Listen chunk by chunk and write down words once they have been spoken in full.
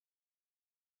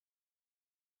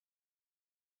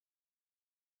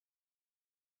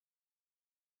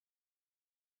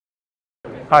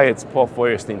Hi, it's Paul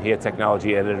Feuerstein here,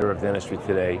 Technology Editor of Dentistry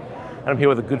Today. And I'm here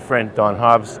with a good friend, Don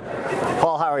Hobbs.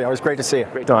 Paul, how are you? Always great to see you.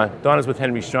 Great. Don is with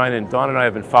Henry Schein, and Don and I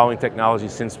have been following technology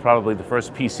since probably the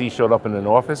first PC showed up in an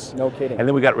office. No kidding. And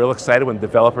then we got real excited when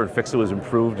Developer and Fixer was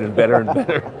improved and better and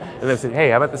better. And then said, hey,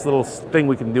 how about this little thing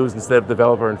we can use instead of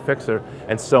Developer and Fixer,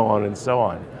 and so on and so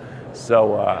on.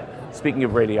 So speaking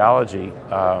of radiology,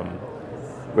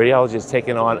 radiology has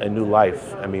taken on a new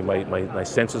life. I mean, my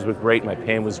sensors were great, my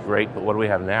pan was great, but what do we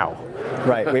have now?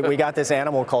 Right, we got this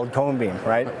animal called cone beam,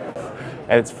 right?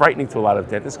 And it's frightening to a lot of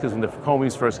dentists because when the cone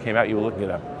beams first came out, you were looking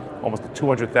at almost a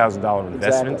 $200,000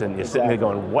 investment, exactly. And you're sitting there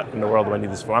going, what in the world do I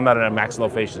need this for? I'm not a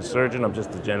maxillofacial surgeon, I'm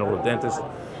just a general dentist.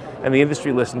 And the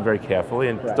industry listened very carefully,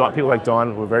 and right. People like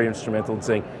Don were very instrumental in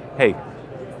saying, hey,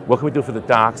 what can we do for the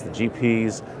docs, the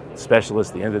GPs, the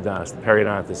specialists, the endodontists, the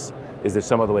periodontists? Is there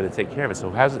some other way to take care of it? So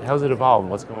how's it evolved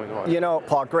and what's going on? You know,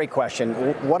 Paul, great question.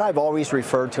 What I've always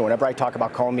referred to whenever I talk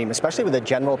about cone beam, especially with a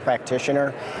general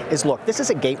practitioner, is look, this is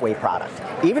a gateway product.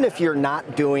 Even if you're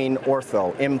not doing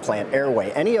ortho, implant, airway,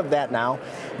 any of that now,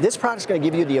 this product's going to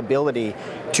give you the ability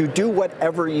to do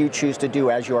whatever you choose to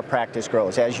do as your practice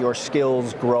grows, as your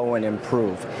skills grow and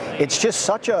improve. It's just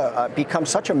becomes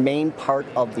such a main part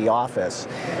of the office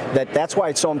that's why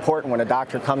it's so important when a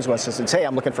doctor comes to us and says, hey,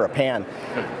 I'm looking for a pan.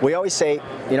 We always say,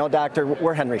 you know, doctor,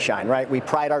 we're Henry Schein, right? We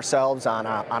pride ourselves on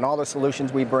all the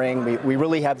solutions we bring. We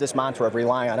really have this mantra of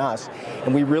rely on us,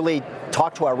 and we really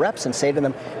talk to our reps and say to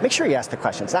them, make sure you ask the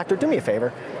questions. Doctor, do me a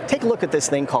favor, take a look at this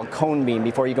thing called cone beam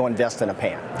before you go invest in a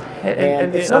pan.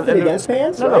 And it's nothing against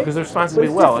pans, no, right? because they're responsive to me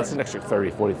well. It's an extra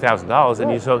 $30,000, $40,000,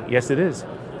 and you say, yes, it is.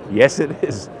 Yes, it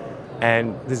is.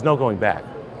 And there's no going back.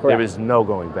 Correct. There is no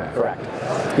going back.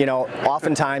 Correct. You know,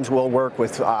 oftentimes we'll work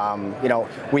with, you know,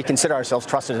 we consider ourselves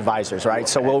trusted advisors, right?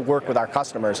 So we'll work with our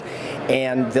customers,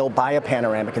 and they'll buy a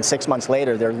panoramic, and 6 months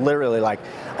later, they're literally like,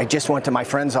 I just went to my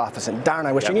friend's office, and darn,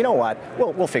 I wish, and you know what?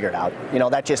 We'll figure it out. You know,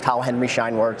 that's just how Henry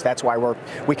Schein works. That's why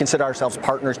we consider ourselves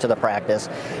partners to the practice.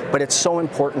 But it's so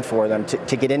important for them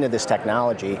to get into this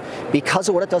technology because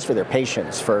of what it does for their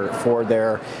patients, for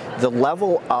the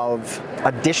level of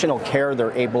additional care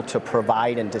they're able to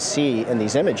provide and to see in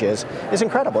these images is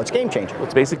incredible. It's game changing.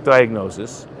 It's basic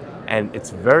diagnosis, and it's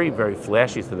very, very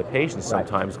flashy to the patient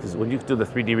sometimes, because when you do the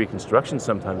 3D reconstruction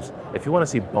sometimes, if you want to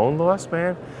see bone loss,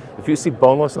 man, if you see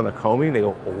bone loss on a cone beam, they go,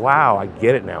 wow, I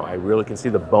get it now. I really can see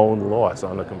the bone loss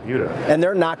on the computer. And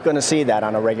they're not going to see that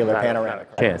on a regular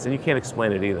panoramic. Chance, and you can't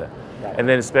explain it either. Right. And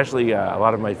then especially a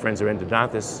lot of my friends are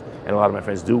endodontists, and a lot of my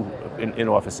friends do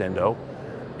in-office endo.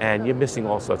 And you're missing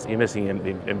all sorts. You're missing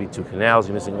MB2 canals.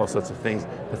 You're missing all sorts of things.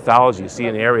 Pathology. You see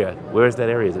an area. Where is that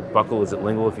area? Is it buccal? Is it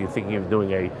lingual? If you're thinking of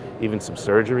doing even some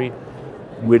surgery,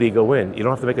 where do you go in? You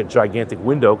don't have to make a gigantic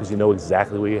window because you know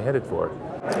exactly where you're headed for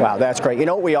it. Wow, that's great. You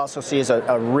know what we also see is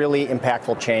a really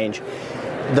impactful change.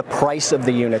 The price of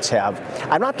the units have.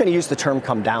 I'm not going to use the term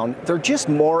come down. They're just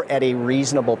more at a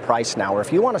reasonable price now. Or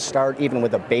if you want to start even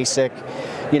with a basic,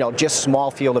 you know, just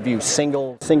small field of view,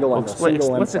 single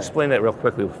Let's explain that real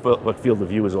quickly, what field of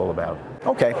view is all about.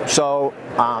 Okay, so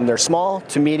they're small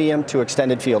to medium to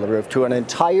extended field of view, to an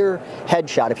entire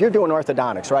headshot. If you're doing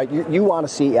orthodontics, right, you want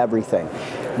to see everything.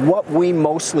 What we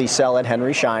mostly sell at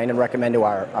Henry Schein and recommend to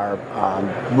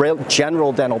our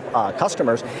general dental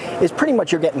customers is pretty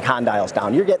much you're getting condyles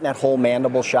down. You're getting that whole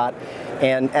mandible shot.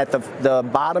 And at the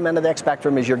bottom end of that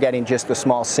spectrum is you're getting just the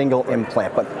small single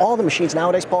implant. But all the machines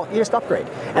nowadays, Paul, you just upgrade.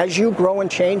 As you grow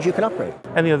and change, you can upgrade.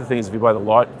 And the other thing is if you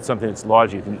buy something that's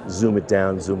large, you can zoom it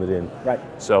down, zoom it in. Right.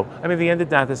 So, I mean, the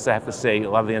endodontists, I have to say, a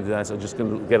lot of the endodontists are just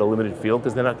going to get a limited field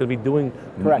because they're not going to be doing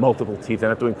multiple teeth. They're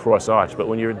not doing cross arch. But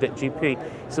when you're a GP, you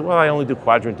say, well, I only do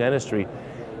quadrant dentistry.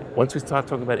 Once we start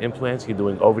talking about implants, you're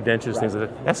doing overdentures, things like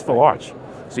that. That's full arch.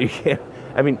 So you can't,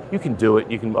 I mean, you can do it,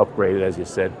 you can upgrade it, as you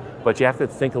said, but you have to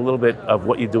think a little bit of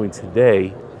what you're doing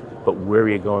today, but where are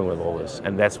you going with all this?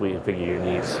 And that's where you figure your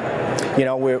needs. You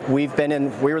know, we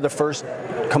were the first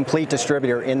complete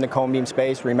distributor in the cone beam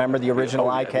space. Remember the original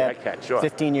iCAD sure.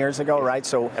 15 years ago, right?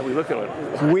 So and we look at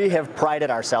it. We have prided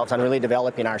ourselves on really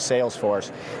developing our sales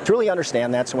force to really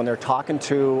understand that. So when they're talking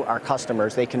to our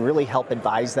customers, they can really help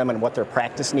advise them on what their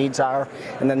practice needs are,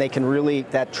 and then they can really,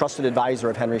 that trusted advisor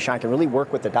of Henry Schein can really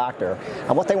work with the doctor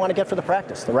on what they want to get for the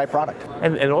practice, the right product.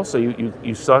 And also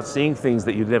you start seeing things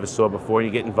that you never saw before, and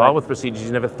you get involved with procedures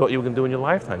you never thought you were going to do in your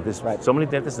lifetime. There's so many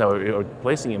dentists now are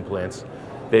placing implants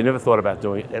they never thought about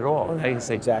doing it at all. And you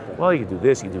say, well, you can do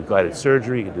this, you can do guided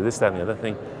surgery, you can do this, that, and the other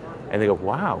thing. And they go,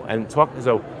 wow. And talk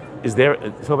about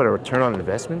a return on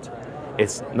investment?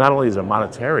 It's not only is it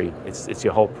monetary, it's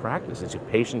your whole practice, it's your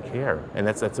patient care. And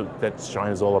that's what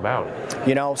Schein is all about.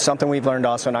 You know, something we've learned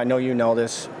also, and I know you know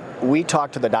this, we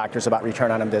talk to the doctors about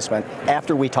return on investment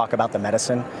after we talk about the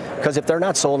medicine, because if they're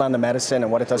not sold on the medicine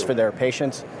and what it does for their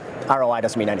patients, ROI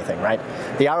doesn't mean anything, right?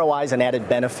 The ROI is an added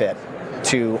benefit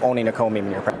to owning a cone beam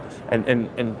in your practice.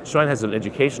 And Shrine has an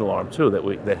educational arm too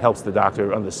that helps the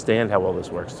doctor understand how all this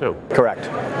works too. Correct,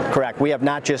 correct. We have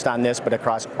not just on this, but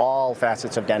across all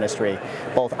facets of dentistry,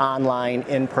 both online,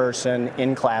 in person,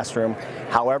 in classroom.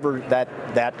 However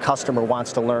that customer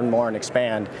wants to learn more and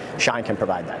expand, Shine can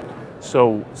provide that.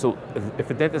 So if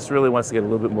a dentist really wants to get a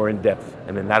little bit more in depth,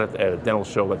 and then not at a dental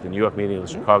show like the New York meeting or the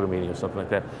Chicago meeting or something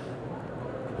like that,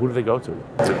 who do they go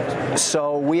to?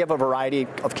 So we have a variety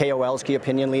of KOLs, key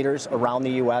opinion leaders around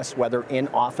the U.S., whether in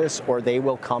office or they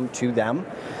will come to them.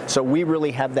 So we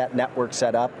really have that network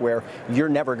set up where you're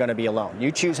never going to be alone.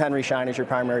 You choose Henry Schein as your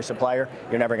primary supplier,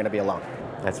 you're never going to be alone.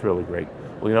 That's really great.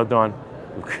 Well, you know, Don,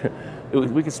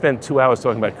 we could spend 2 hours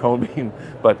talking about cone beam,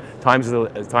 but time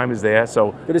is there.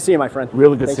 So good to see you, my friend.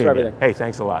 Really good Thanks seeing for you. everything. Hey,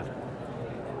 thanks a lot.